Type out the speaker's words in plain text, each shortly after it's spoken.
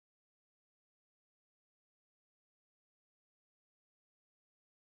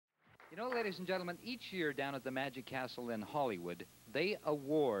You know, ladies and gentlemen, each year down at the Magic Castle in Hollywood, they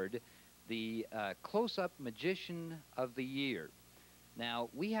award the Close-Up Magician of the Year. Now,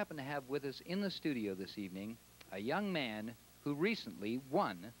 we happen to have with us in the studio this evening a young man who recently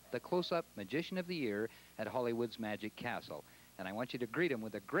won the Close-Up Magician of the Year at Hollywood's Magic Castle. And I want you to greet him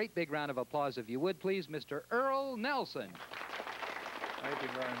with a great big round of applause, if you would, please, Mr. Earl Nelson. Thank you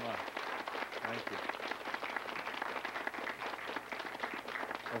very much. Thank you.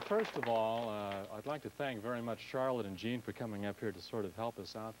 Well, first of all, I'd like to thank very much Charlotte and Jean for coming up here to sort of help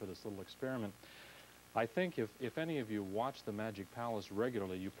us out for this little experiment. I think if any of you watch the Magic Palace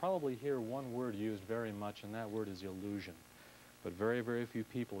regularly, you probably hear one word used very much, and that word is illusion. But very, very few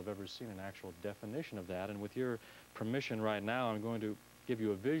people have ever seen an actual definition of that. And with your permission right now, I'm going to give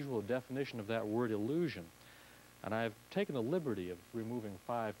you a visual definition of that word illusion. And I've taken the liberty of removing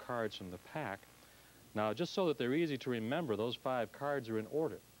 5 cards from the pack. Now, just so that they're easy to remember, those 5 cards are in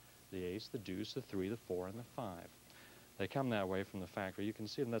order. The ace, the deuce, the 3, the 4, and the 5. They come that way from the factory. You can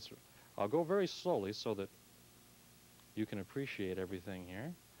see them. I'll go very slowly so that you can appreciate everything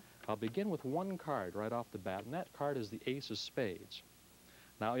here. I'll begin with one card right off the bat, and that card is the ace of spades.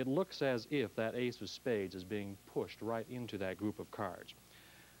 Now, it looks as if that ace of spades is being pushed right into that group of cards.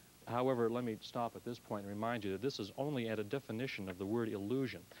 However, let me stop at this point and remind you that this is only at a definition of the word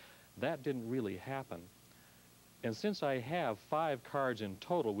illusion. That didn't really happen. And since I have 5 cards in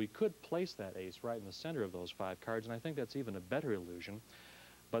total, we could place that ace right in the center of those 5 cards, and I think that's even a better illusion.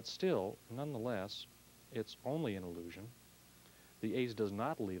 But still, nonetheless, it's only an illusion. The ace does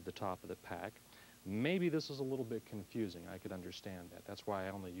not leave the top of the pack. Maybe this is a little bit confusing. I could understand that. That's why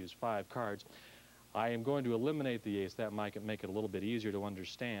I only use 5 cards. I am going to eliminate the ace. That might make it a little bit easier to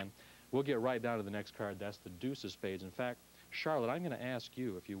understand. We'll get right down to the next card. That's the deuce of spades. In fact, Charlotte, I'm going to ask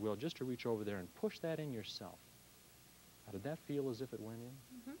you, if you will, just to reach over there and push that in yourself. Now, did that feel as if it went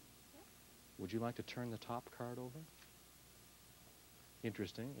in? Mm-hmm. Yeah. Would you like to turn the top card over?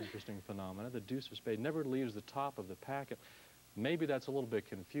 Interesting phenomena. The deuce of spades never leaves the top of the packet. Maybe that's a little bit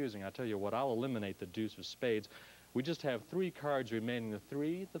confusing. I'll tell you what, I'll eliminate the deuce of spades. We just have 3 cards remaining, the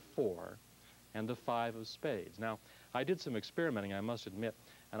 3, the 4, and the 5 of spades. Now, I did some experimenting, I must admit,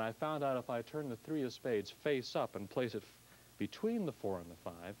 and I found out if I turn the 3 of spades face up and place it between the 4 and the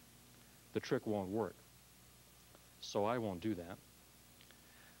 5, the trick won't work. So I won't do that.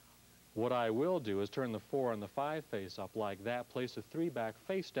 What I will do is turn the 4 and the 5 face up like that, place the 3 back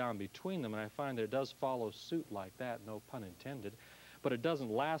face down between them, and I find that it does follow suit like that, no pun intended, but it doesn't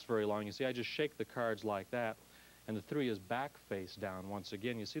last very long. You see, I just shake the cards like that, and the 3 is back face down once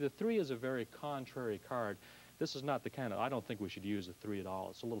again. You see, the 3 is a very contrary card. This is not the kind of, I don't think we should use the 3 at all.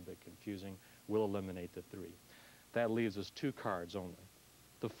 It's a little bit confusing. We'll eliminate the 3. That leaves us 2 cards only,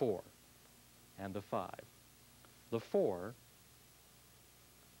 the 4 and the 5. The 4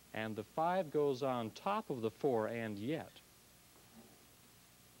 and the 5 goes on top of the 4, and yet.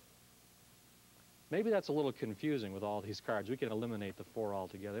 Maybe that's a little confusing with all these cards. We can eliminate the 4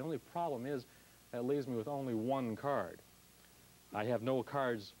 altogether. The only problem is that leaves me with only 1 card. I have no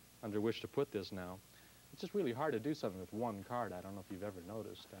cards under which to put this now. It's just really hard to do something with 1 card. I don't know if you've ever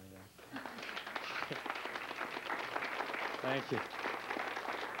noticed. Thank you.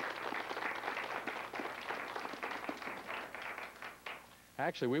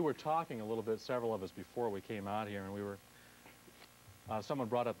 Actually, we were talking a little bit, several of us, before we came out here, and we were, someone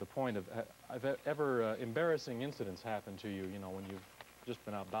brought up the point of, have ever embarrassing incidents happened to you, you know, when you've just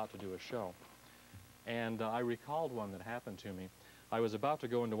been about to do a show. And I recalled one that happened to me. I was about to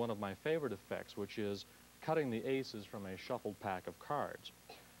go into one of my favorite effects, which is cutting the aces from a shuffled pack of cards.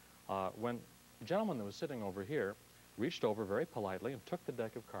 When the gentleman that was sitting over here reached over very politely and took the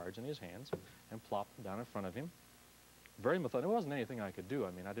deck of cards in his hands and plopped them down in front of him. Very methodical. There wasn't anything I could do.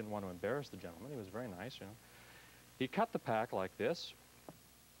 I mean, I didn't want to embarrass the gentleman. He was very nice, you know. He cut the pack like this,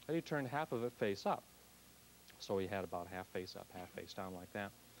 and he turned half of it face up. So he had about half face up, half face down like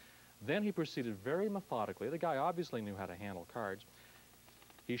that. Then he proceeded very methodically. The guy obviously knew how to handle cards.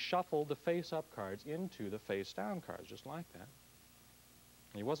 He shuffled the face-up cards into the face-down cards, just like that.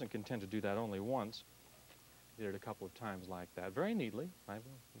 And he wasn't content to do that only once. He did it a couple of times like that, very neatly. I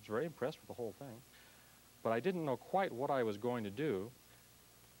was very impressed with the whole thing. But I didn't know quite what I was going to do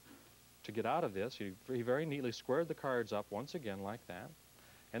to get out of this. He very neatly squared the cards up once again like that.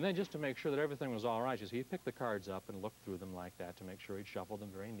 And then just to make sure that everything was all right, you see, he picked the cards up and looked through them like that to make sure he'd shuffled them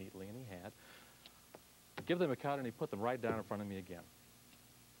very neatly, and he had. Give them a count, and he put them right down in front of me again.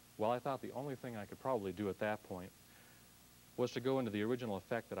 Well, I thought the only thing I could probably do at that point was to go into the original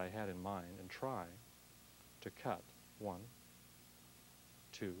effect that I had in mind and try to cut 1,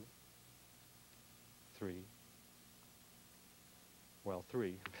 2, 3, well,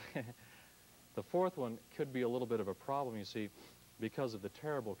 3. The fourth one could be a little bit of a problem, you see, because of the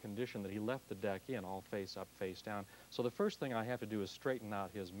terrible condition that he left the deck in, all face up, face down. So the first thing I have to do is straighten out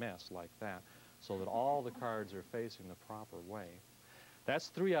his mess like that, so that all the cards are facing the proper way. That's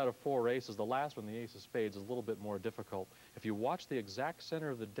 3 out of 4 aces. The last one, the ace of spades, is a little bit more difficult. If you watch the exact center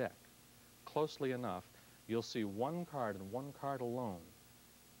of the deck closely enough, you'll see one card and one card alone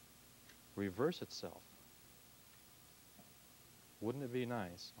reverse itself. Wouldn't it be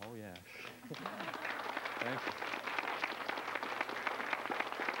nice? Oh, yeah. Thank you.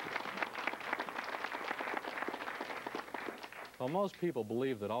 Well, most people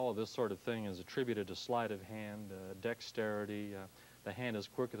believe that all of this sort of thing is attributed to sleight of hand, dexterity, the hand is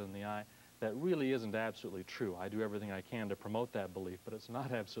quicker than the eye. That really isn't absolutely true. I do everything I can to promote that belief, but it's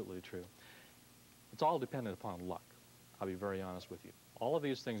not absolutely true. It's all dependent upon luck. I'll be very honest with you. All of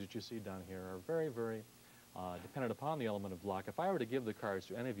these things that you see down here are very, very dependent upon the element of luck. If I were to give the cards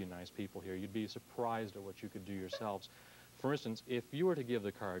to any of you nice people here, you'd be surprised at what you could do yourselves. For instance, if you were to give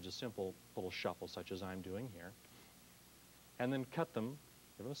the cards a simple little shuffle, such as I'm doing here, and then cut them,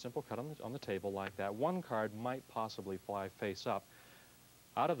 give them a simple cut on the table like that, one card might possibly fly face up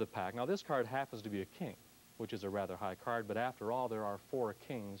out of the pack. Now, this card happens to be a king, which is a rather high card, but after all, there are 4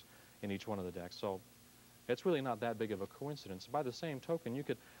 kings in each one of the decks, so it's really not that big of a coincidence. By the same token, you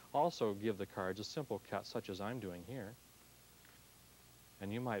could also give the cards a simple cut, such as I'm doing here,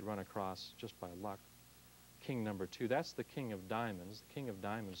 and you might run across, just by luck, king number 2. That's the king of diamonds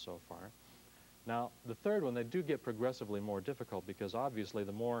so far. Now, the third one, they do get progressively more difficult because obviously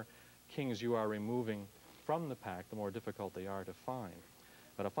the more kings you are removing from the pack, the more difficult they are to find.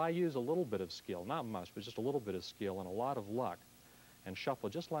 But if I use a little bit of skill, not much, but just a little bit of skill and a lot of luck, and shuffle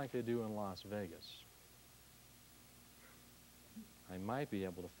just like they do in Las Vegas, I might be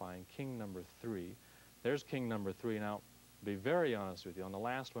able to find king number 3. There's king number 3. Now, to be very honest with you, on the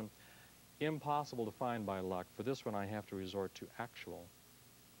last one, impossible to find by luck. For this one, I have to resort to actual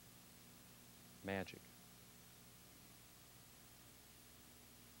magic.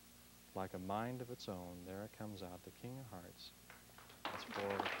 Like a mind of its own, there it comes out, the king of hearts. That's 4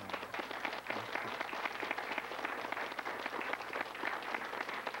 of a kind.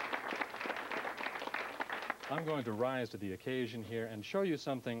 I'm going to rise to the occasion here and show you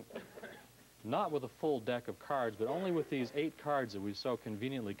something, not with a full deck of cards, but only with these 8 cards that we've so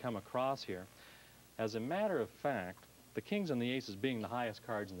conveniently come across here. As a matter of fact, the kings and the aces being the highest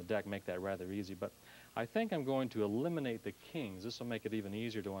cards in the deck make that rather easy, but I think I'm going to eliminate the kings. This will make it even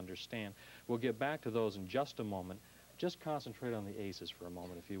easier to understand. We'll get back to those in just a moment. Just concentrate on the aces for a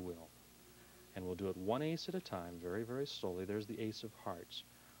moment, if you will. And we'll do it one ace at a time, very, very slowly. There's the ace of hearts.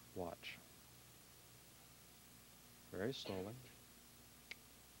 Watch. Very slowly.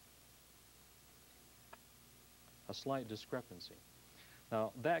 A slight discrepancy.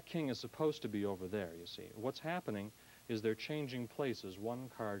 Now, that king is supposed to be over there, you see. What's happening is they're changing places one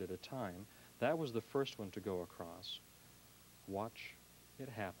card at a time. That was the first one to go across. Watch it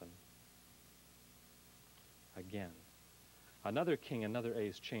happen again. Another king, another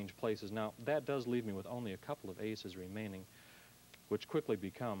ace change places. Now, that does leave me with only a couple of aces remaining, which quickly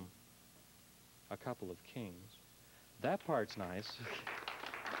become a couple of kings. That part's nice.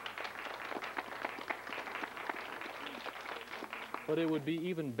 But it would be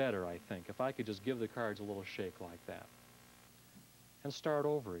even better, I think, if I could just give the cards a little shake like that and start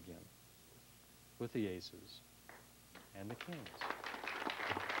over again with the aces and the kings.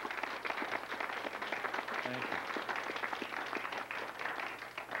 Thank you.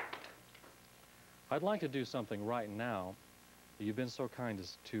 I'd like to do something right now. You've been so kind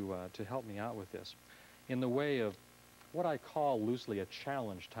as to help me out with this in the way of what I call loosely a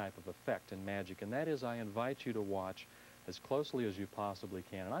challenge type of effect in magic, and that is I invite you to watch as closely as you possibly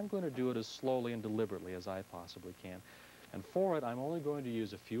can, and I'm going to do it as slowly and deliberately as I possibly can. And for it, I'm only going to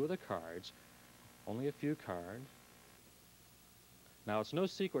use a few of the cards, only a few cards. Now, it's no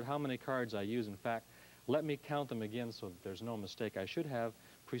secret how many cards I use. In fact, let me count them again so that there's no mistake. I should have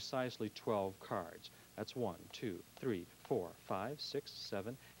precisely 12 cards. That's 1, 2, 3, 4, 5, 6,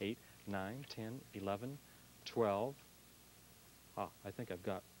 7, 8, 9, 10, 11, 12. Ah, I think I've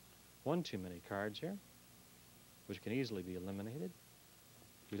got one too many cards here, which can easily be eliminated.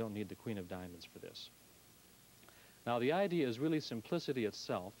 We don't need the Queen of Diamonds for this. Now, the idea is really simplicity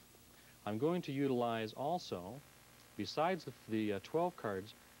itself. I'm going to utilize also, besides the 12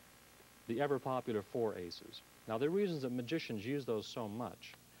 cards, the ever-popular 4 aces. Now, the reasons that magicians use those so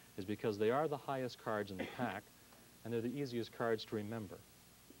much is because they are the highest cards in the pack, and they're the easiest cards to remember.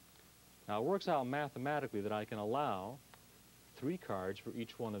 Now, it works out mathematically that I can allow 3 cards for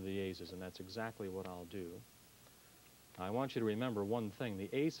each one of the aces, and that's exactly what I'll do. I want you to remember one thing. The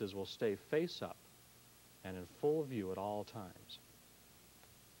aces will stay face up and in full view at all times.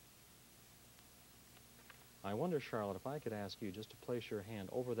 I wonder, Charlotte, if I could ask you just to place your hand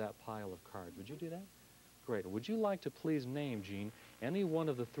over that pile of cards. Would you do that? Great. Would you like to please name, Jean, any one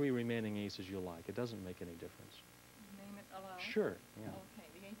of the 3 remaining aces you like? It doesn't make any difference. Name it aloud? Sure, yeah. Okay,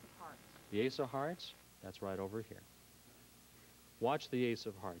 the Ace of Hearts. The Ace of Hearts, that's right over here. Watch the Ace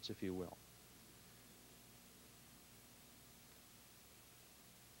of Hearts, if you will.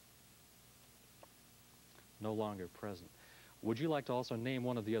 No longer present. Would you like to also name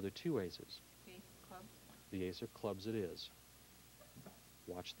one of the other 2 aces? The Ace of Clubs. The Ace of Clubs it is.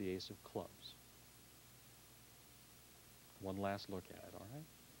 Watch the Ace of Clubs. One last look at it, all right?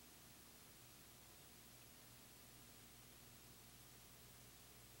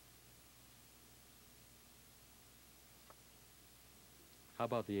 How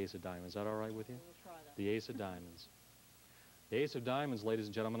about the Ace of Diamonds? Is that all right with you? We'll try that. The Ace of Diamonds. The Ace of Diamonds, ladies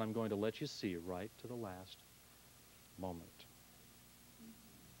and gentlemen, I'm going to let you see right to the last moment.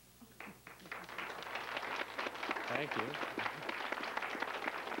 Thank you.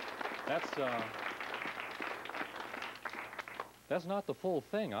 That's not the full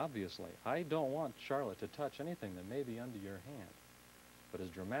thing, obviously. I don't want Charlotte to touch anything that may be under your hand. But as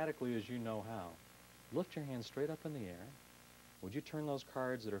dramatically as you know how, lift your hand straight up in the air. Would you turn those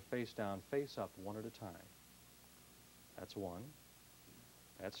cards that are face down, face up, one at a time? That's 1.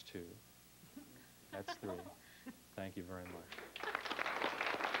 That's 2. That's 3. Thank you very much.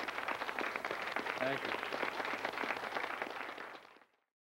 Thank you.